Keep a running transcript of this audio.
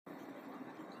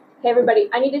Hey, everybody,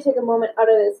 I need to take a moment out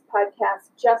of this podcast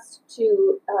just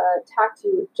to talk to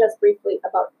you just briefly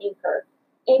about Anchor.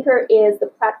 Anchor is the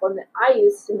platform that I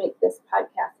use to make this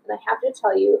podcast, and I have to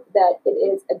tell you that it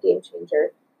is a game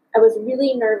changer. I was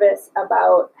really nervous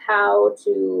about how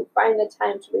to find the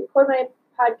time to record my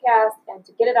podcast and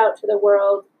to get it out to the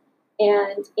world,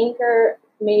 and Anchor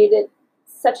made it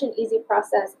such an easy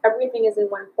process. Everything is in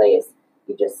one place.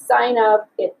 You just sign up,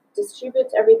 it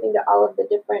distributes everything to all of the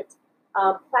different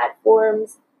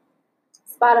platforms,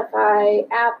 Spotify,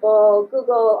 Apple,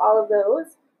 Google, all of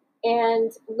those.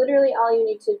 And literally all you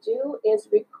need to do is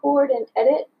record and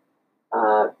edit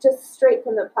just straight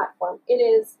from the platform. It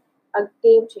is a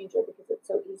game changer because it's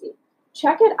so easy.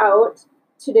 Check it out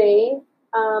today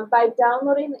by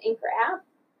downloading the Anchor app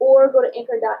or go to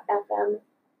anchor.fm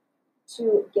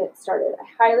to get started. I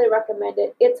highly recommend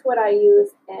it. It's what I use,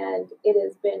 and it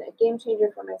has been a game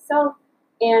changer for myself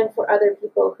and for other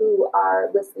people who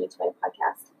are listening to my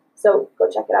podcast. So go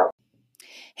check it out.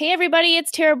 Hey everybody,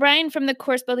 it's Tara Bryan from the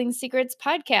Course Building Secrets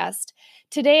podcast.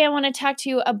 Today I want to talk to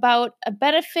you about a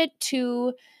benefit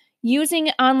to using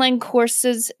online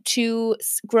courses to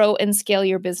grow and scale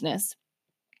your business.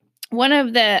 One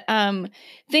of the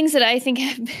things that I think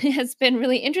has been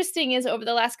really interesting is over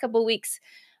the last couple of weeks,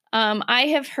 I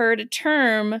have heard a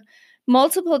term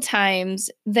multiple times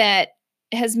that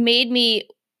has made me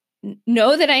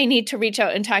know that I need to reach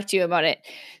out and talk to you about it.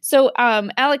 So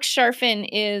Alex Charfen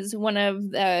is one of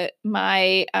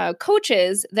my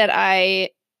coaches that I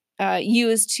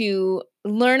use to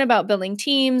learn about building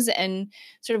teams and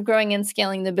sort of growing and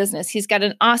scaling the business. He's got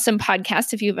an awesome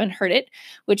podcast, if you haven't heard it,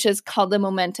 which is called the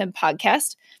Momentum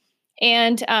Podcast.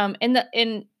 And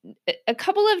in a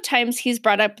couple of times he's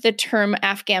brought up the term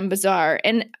Afghan Bazaar.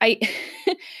 And I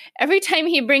every time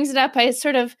he brings it up, I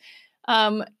sort of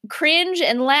cringe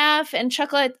and laugh and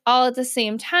chuckle all at the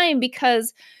same time,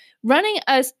 because running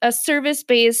a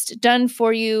service-based,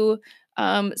 done-for-you,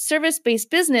 service-based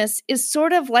business is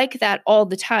sort of like that all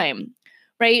the time,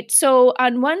 right? So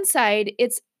on one side,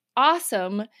 it's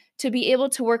awesome to be able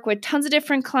to work with tons of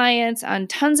different clients on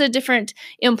tons of different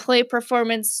employee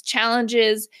performance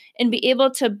challenges and be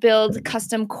able to build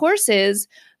custom courses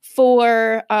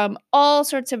for all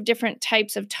sorts of different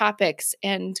types of topics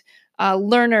and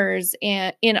learners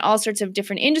and in all sorts of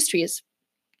different industries.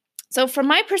 So from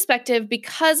my perspective,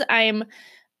 because I'm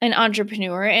an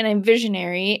entrepreneur and I'm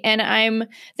visionary and I'm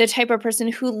the type of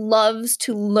person who loves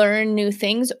to learn new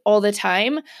things all the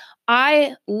time,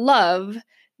 I love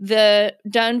the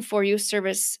done-for-you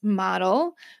service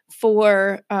model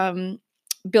for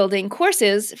building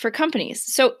courses for companies.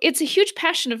 So it's a huge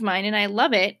passion of mine and I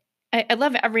love it. I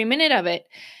love every minute of it.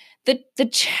 The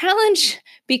challenge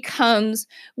becomes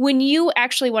when you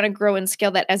actually want to grow and scale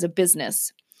that as a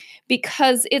business,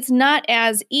 because it's not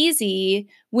as easy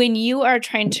when you are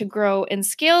trying to grow and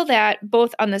scale that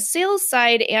both on the sales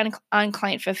side and on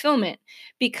client fulfillment,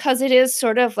 because it is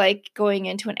sort of like going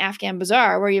into an Afghan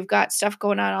bazaar where you've got stuff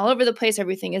going on all over the place.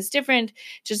 Everything is different,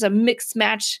 just a mixed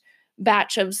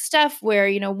batch of stuff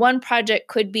where, one project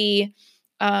could be,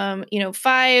 5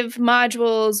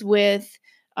 modules with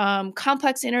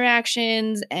complex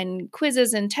interactions and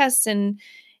quizzes and tests and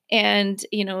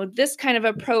this kind of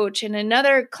approach. And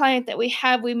another client that we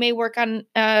have, we may work on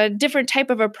a different type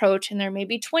of approach, and there may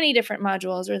be 20 different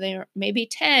modules, or there may be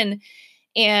 10,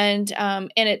 and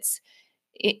it's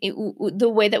the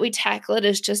way that we tackle it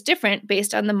is just different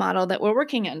based on the model that we're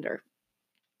working under.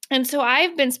 And so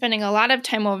I've been spending a lot of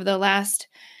time over the last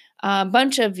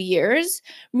bunch of years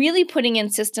really putting in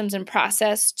systems and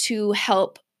process to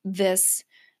help this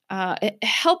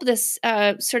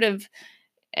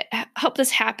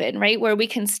happen, right? Where we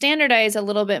can standardize a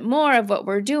little bit more of what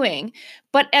we're doing.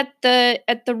 But at the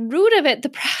root of it,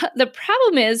 the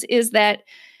problem is that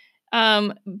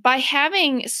by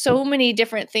having so many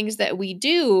different things that we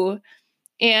do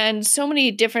and so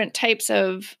many different types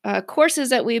of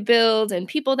courses that we build and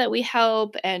people that we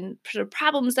help and sort of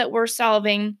problems that we're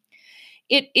solving,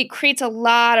 it creates a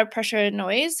lot of pressure and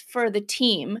noise for the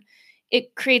team.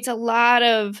 It creates a lot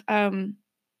of our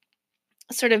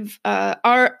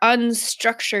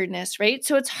unstructuredness, right?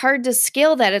 So it's hard to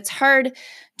scale that. It's hard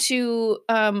to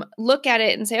look at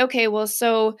it and say, okay, well,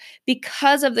 so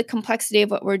because of the complexity of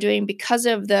what we're doing, because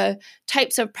of the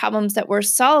types of problems that we're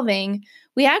solving,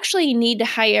 we actually need to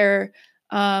hire,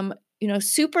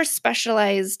 super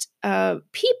specialized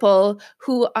people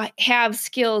who have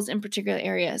skills in particular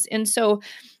areas. And so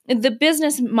the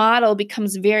business model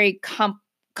becomes very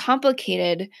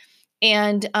complicated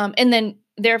and then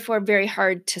therefore very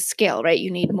hard to scale, right?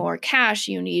 You need more cash,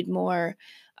 you need more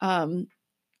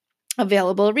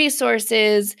available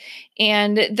resources,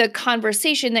 and the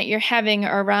conversation that you're having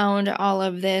around all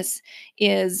of this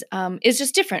is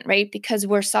just different, right? Because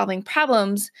we're solving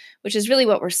problems, which is really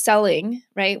what we're selling,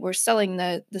 right? We're selling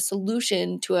the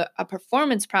solution to a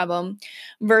performance problem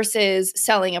versus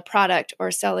selling a product or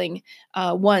selling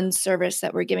one service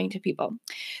that we're giving to people.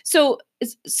 So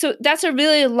that's a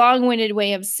really long-winded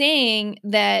way of saying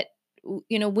that,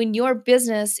 when your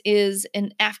business is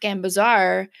an Afghan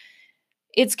bazaar,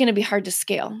 it's going to be hard to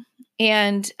scale.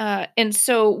 And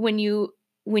so when you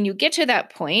get to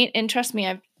that point, and trust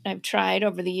me, I've tried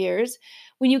over the years,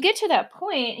 when you get to that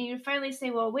point and you finally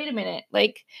say, well, wait a minute,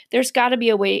 like there's got to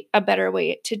be a better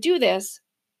way to do this.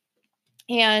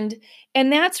 And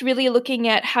that's really looking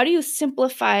at, how do you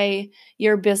simplify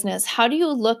your business? How do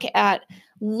you look at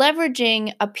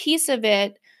leveraging a piece of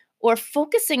it, or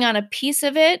focusing on a piece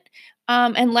of it,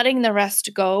 and letting the rest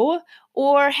go,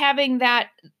 or having that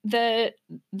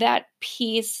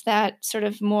piece, that sort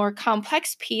of more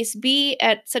complex piece, be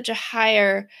at such a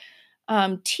higher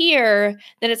tier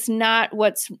that it's not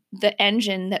what's the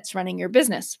engine that's running your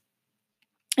business.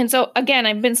 And so again,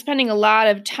 I've been spending a lot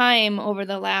of time over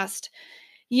the last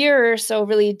year or so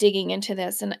really digging into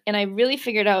this, and I really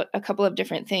figured out a couple of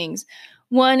different things.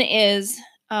 One is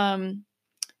the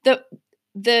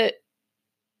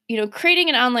creating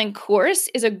an online course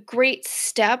is a great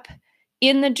step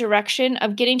in the direction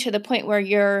of getting to the point where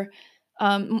you're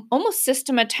almost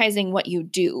systematizing what you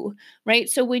do, right?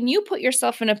 So when you put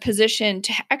yourself in a position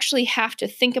to actually have to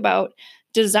think about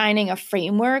designing a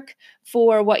framework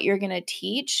for what you're going to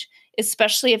teach,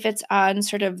 especially if it's on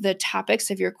sort of the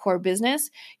topics of your core business,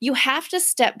 you have to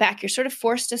step back. You're sort of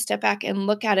forced to step back and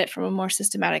look at it from a more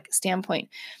systematic standpoint.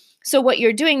 So what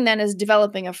you're doing then is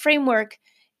developing a framework,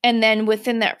 and then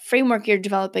within that framework, you're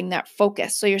developing that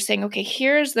focus. So you're saying, okay,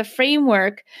 here's the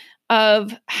framework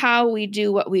of how we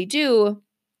do what we do.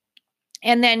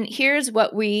 And then here's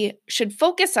what we should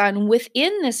focus on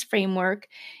within this framework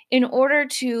in order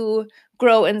to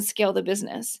grow and scale the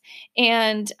business.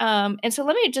 And so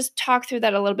let me just talk through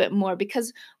that a little bit more,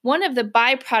 because one of the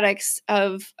byproducts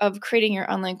of creating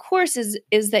your online course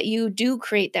is that you do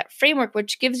create that framework,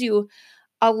 which gives you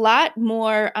a lot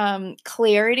more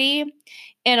clarity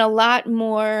and a lot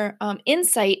more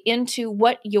insight into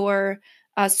what your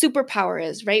superpower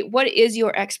is, right? What is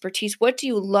your expertise? What do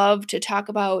you love to talk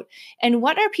about? And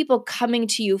what are people coming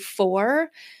to you for?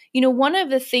 One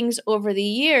of the things over the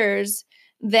years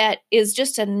that is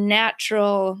just a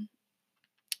natural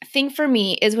thing for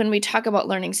me is when we talk about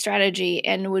learning strategy,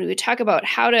 and when we talk about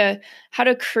how to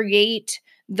create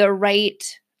the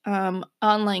right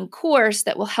online course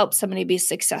that will help somebody be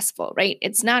successful, right?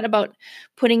 It's not about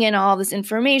putting in all this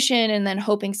information and then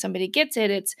hoping somebody gets it.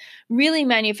 It's really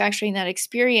manufacturing that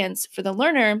experience for the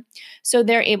learner so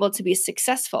they're able to be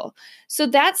successful. So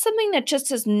that's something that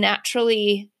just is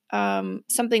naturally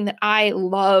something that I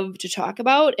love to talk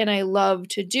about and I love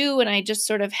to do. And I just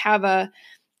sort of have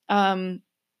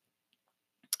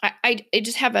I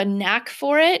just have a knack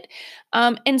for it.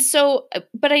 And so,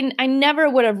 but I never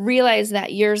would have realized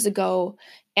that years ago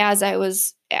as I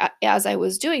was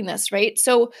doing this, right?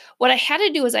 So what I had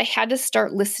to do is I had to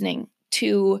start listening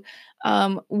to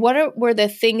what were the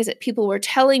things that people were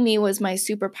telling me was my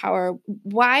superpower?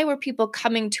 Why were people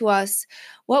coming to us?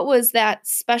 What was that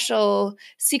special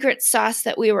secret sauce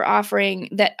that we were offering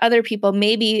that other people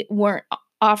maybe weren't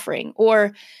offering?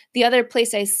 Or the other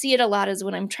place I see it a lot is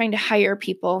when I'm trying to hire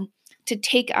people to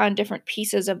take on different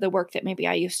pieces of the work that maybe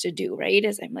I used to do, right?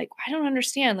 Is I'm like, I don't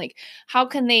understand. Like, how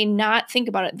can they not think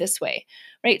about it this way,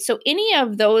 right? So any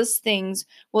of those things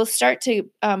will start to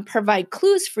provide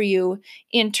clues for you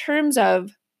in terms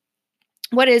of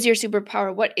what is your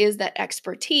superpower? What is that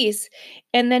expertise?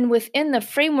 And then within the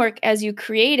framework, as you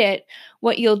create it,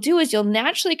 what you'll do is you'll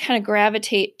naturally kind of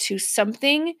gravitate to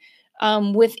something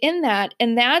within that.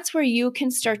 And that's where you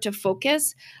can start to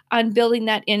focus on building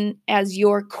that in as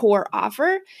your core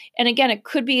offer. And again, it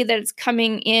could be that it's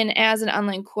coming in as an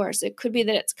online course. It could be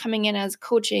that it's coming in as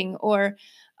coaching or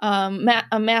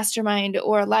a mastermind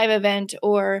or a live event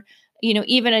or,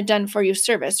 even a done for you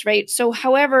service, right? So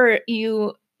however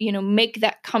you make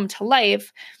that come to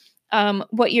life,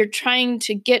 what you're trying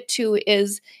to get to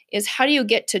is how do you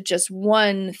get to just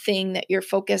one thing that you're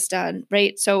focused on,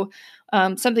 right? So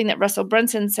something that Russell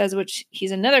Brunson says, which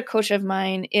he's another coach of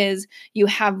mine, is you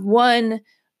have one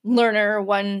learner,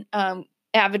 one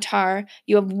avatar,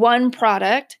 you have one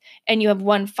product, and you have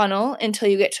one funnel until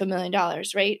you get to $1 million,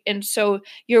 right? And so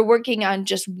you're working on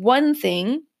just one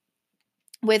thing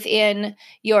within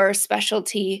your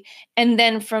specialty. And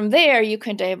then from there, you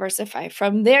can diversify.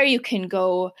 From there, you can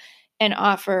go and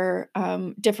offer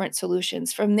different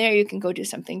solutions. From there, you can go do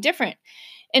something different.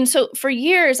 And so for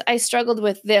years, I struggled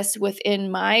with this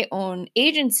within my own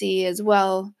agency as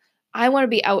well. I want to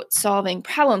be out solving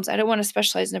problems. I don't want to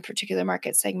specialize in a particular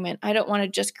market segment. I don't want to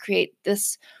just create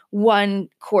this one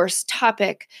course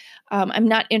topic. I'm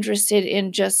not interested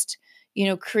in just,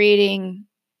 creating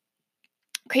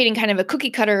kind of a cookie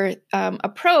cutter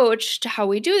approach to how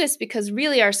we do this, because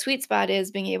really our sweet spot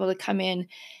is being able to come in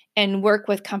and work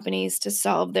with companies to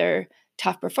solve their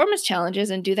tough performance challenges,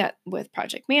 and do that with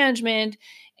project management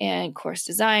and course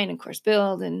design and course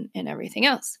build and everything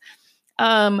else.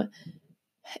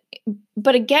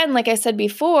 But again, like I said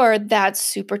before, that's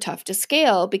super tough to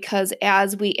scale, because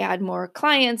as we add more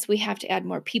clients, we have to add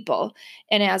more people.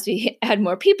 And as we add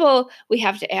more people, we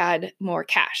have to add more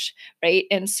cash, right?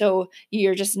 And so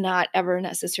you're just not ever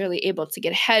necessarily able to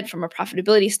get ahead from a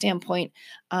profitability standpoint.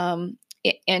 And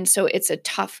so it's a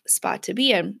tough spot to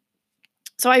be in.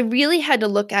 So I really had to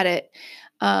look at it.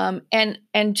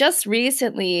 And just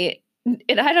recently,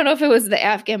 and I don't know if it was the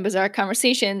Afghan Bazaar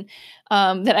conversation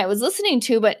that I was listening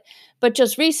to, but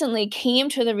just recently came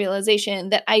to the realization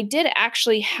that I did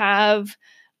actually have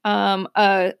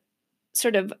a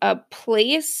sort of a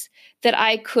place that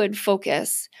I could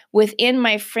focus within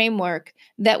my framework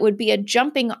that would be a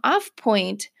jumping off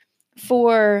point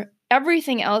for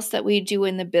everything else that we do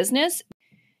in the business,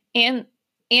 and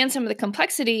some of the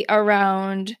complexity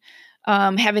around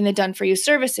having the done for you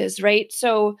services, right?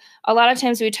 So a lot of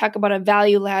times we talk about a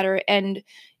value ladder, and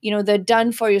the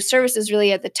done for you service is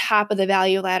really at the top of the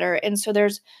value ladder. And so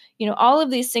there's all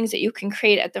of these things that you can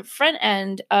create at the front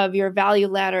end of your value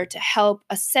ladder to help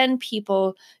ascend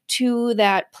people to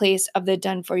that place of the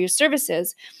done for you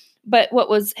services. But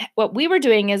what we were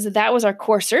doing is that was our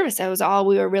core service. That was all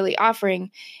we were really offering.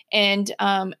 And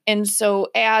so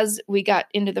as we got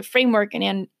into the framework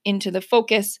and into the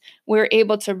focus, we were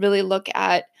able to really look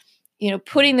at,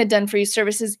 putting the done for you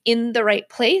services in the right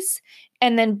place,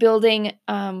 and then building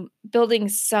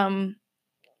some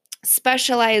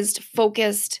specialized,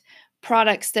 focused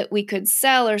products that we could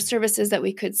sell, or services that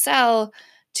we could sell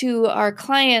to our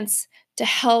clients to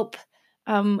help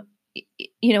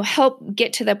help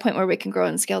get to the point where we can grow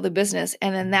and scale the business.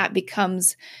 And then that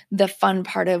becomes the fun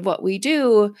part of what we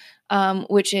do,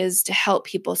 which is to help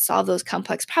people solve those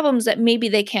complex problems that maybe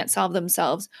they can't solve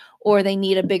themselves, or they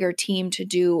need a bigger team to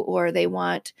do, or they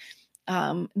want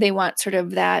sort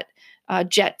of that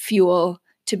jet fuel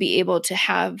to be able to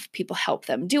have people help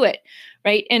them do it,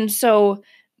 right? And so,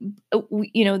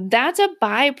 that's a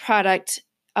byproduct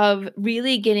of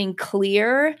really getting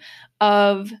clear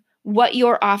of what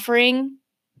you're offering.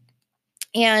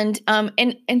 And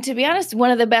to be honest,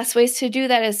 one of the best ways to do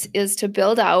that is to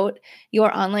build out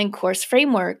your online course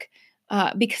framework,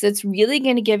 because it's really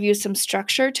going to give you some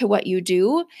structure to what you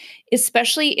do,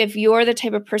 especially if you're the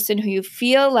type of person who you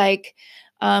feel like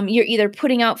you're either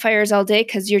putting out fires all day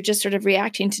because you're just sort of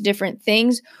reacting to different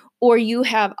things, or you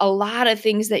have a lot of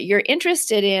things that you're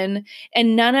interested in,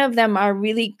 and none of them are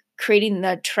really creating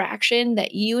the traction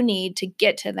that you need to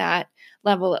get to that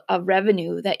level of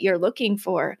revenue that you're looking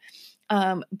for.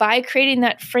 By creating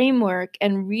that framework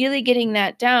and really getting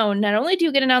that down, not only do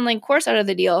you get an online course out of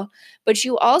the deal, but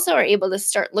you also are able to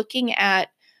start looking at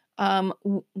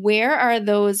where are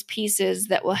those pieces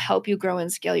that will help you grow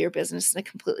and scale your business in a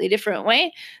completely different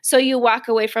way. So you walk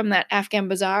away from that Afghan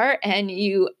Bazaar and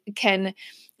you can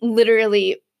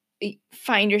literally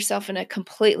find yourself in a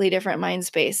completely different mind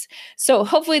space. So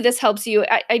hopefully this helps you.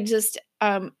 I just,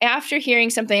 after hearing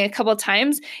something a couple of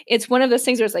times, it's one of those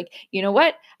things where it's like, you know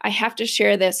what? I have to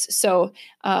share this. So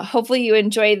hopefully you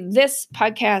enjoyed this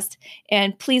podcast,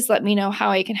 and please let me know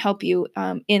how I can help you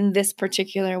in this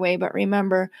particular way. But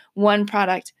remember, one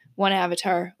product, one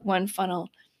avatar, one funnel,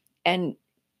 and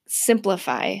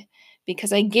simplify,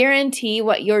 because I guarantee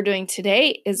what you're doing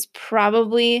today is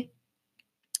probably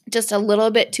just a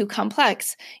little bit too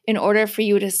complex in order for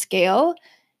you to scale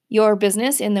your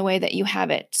business in the way that you have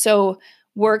it. So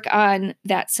work on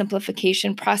that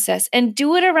simplification process and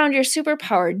do it around your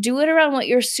superpower. Do it around what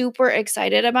you're super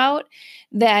excited about,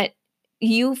 that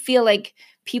you feel like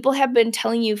people have been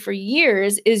telling you for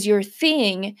years is your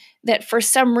thing, that for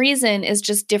some reason is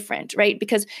just different, right?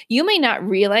 Because you may not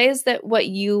realize that what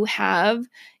you have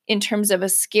in terms of a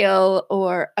skill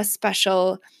or a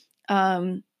special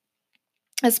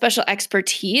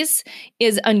expertise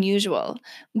is unusual.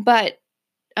 But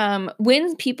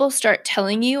when people start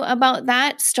telling you about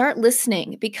that, start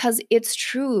listening, because it's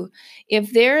true.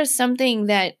 If there is something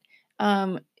that,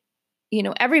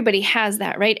 everybody has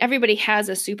that, right? Everybody has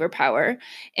a superpower.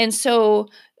 And so,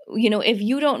 if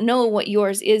you don't know what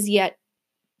yours is yet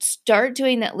start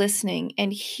doing that listening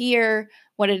and hear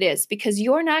what it is, because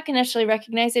you're not going to necessarily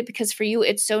recognize it, because for you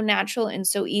it's so natural and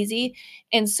so easy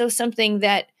and so something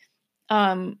that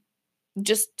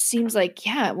just seems like,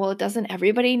 yeah, well, doesn't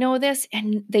everybody know this?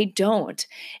 And they don't.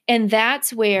 And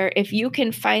that's where, if you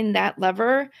can find that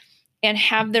lever and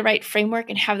have the right framework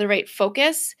and have the right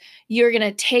focus, you're going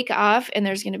to take off and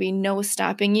there's going to be no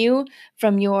stopping you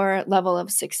from your level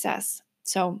of success.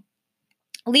 So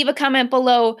leave a comment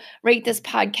below, rate this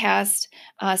podcast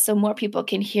so more people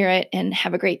can hear it, and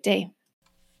have a great day.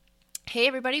 Hey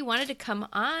everybody, wanted to come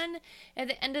on at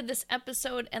the end of this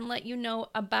episode and let you know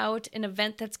about an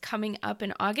event that's coming up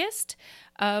in August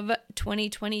of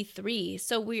 2023.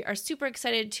 So we are super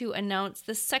excited to announce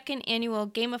the second annual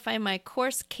Gamify My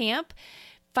Course Camp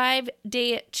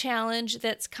 5-day challenge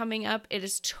that's coming up. It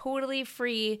is totally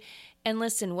free. And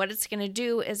listen, what it's going to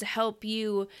do is help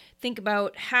you think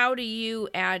about, how do you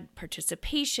add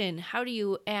participation? How do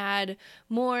you add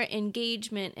more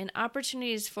engagement and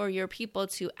opportunities for your people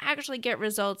to actually get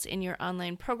results in your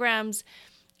online programs?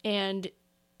 And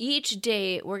each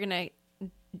day we're going to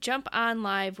jump on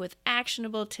live with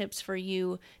actionable tips for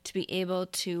you to be able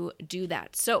to do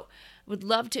that. So would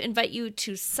love to invite you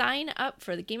to sign up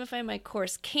for the Gamify My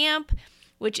Course Camp,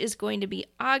 which is going to be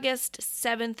August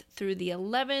 7th through the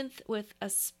 11th, with a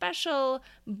special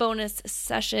bonus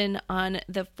session on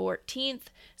the 14th.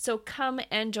 So come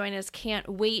and join us. Can't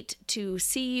wait to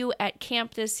see you at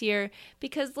camp this year,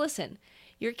 because listen,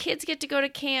 your kids get to go to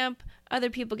camp,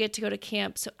 other people get to go to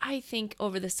camp. So I think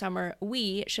over the summer,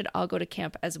 we should all go to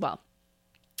camp as well.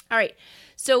 All right,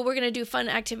 so we're going to do fun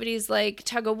activities like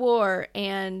tug of war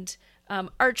and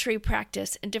archery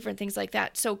practice and different things like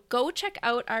that. So go check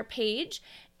out our page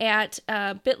at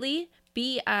bit.ly,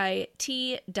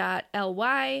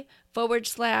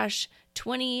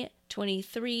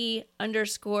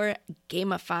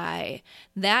 bit.ly/2023_gamify.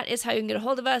 That is how you can get a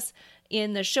hold of us.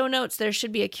 In the show notes, there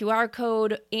should be a QR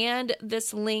code and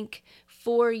this link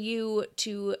for you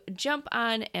to jump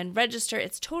on and register.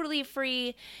 It's totally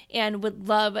free, and would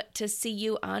love to see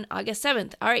you on August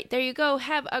 7th. All right, there you go.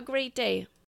 Have a great day.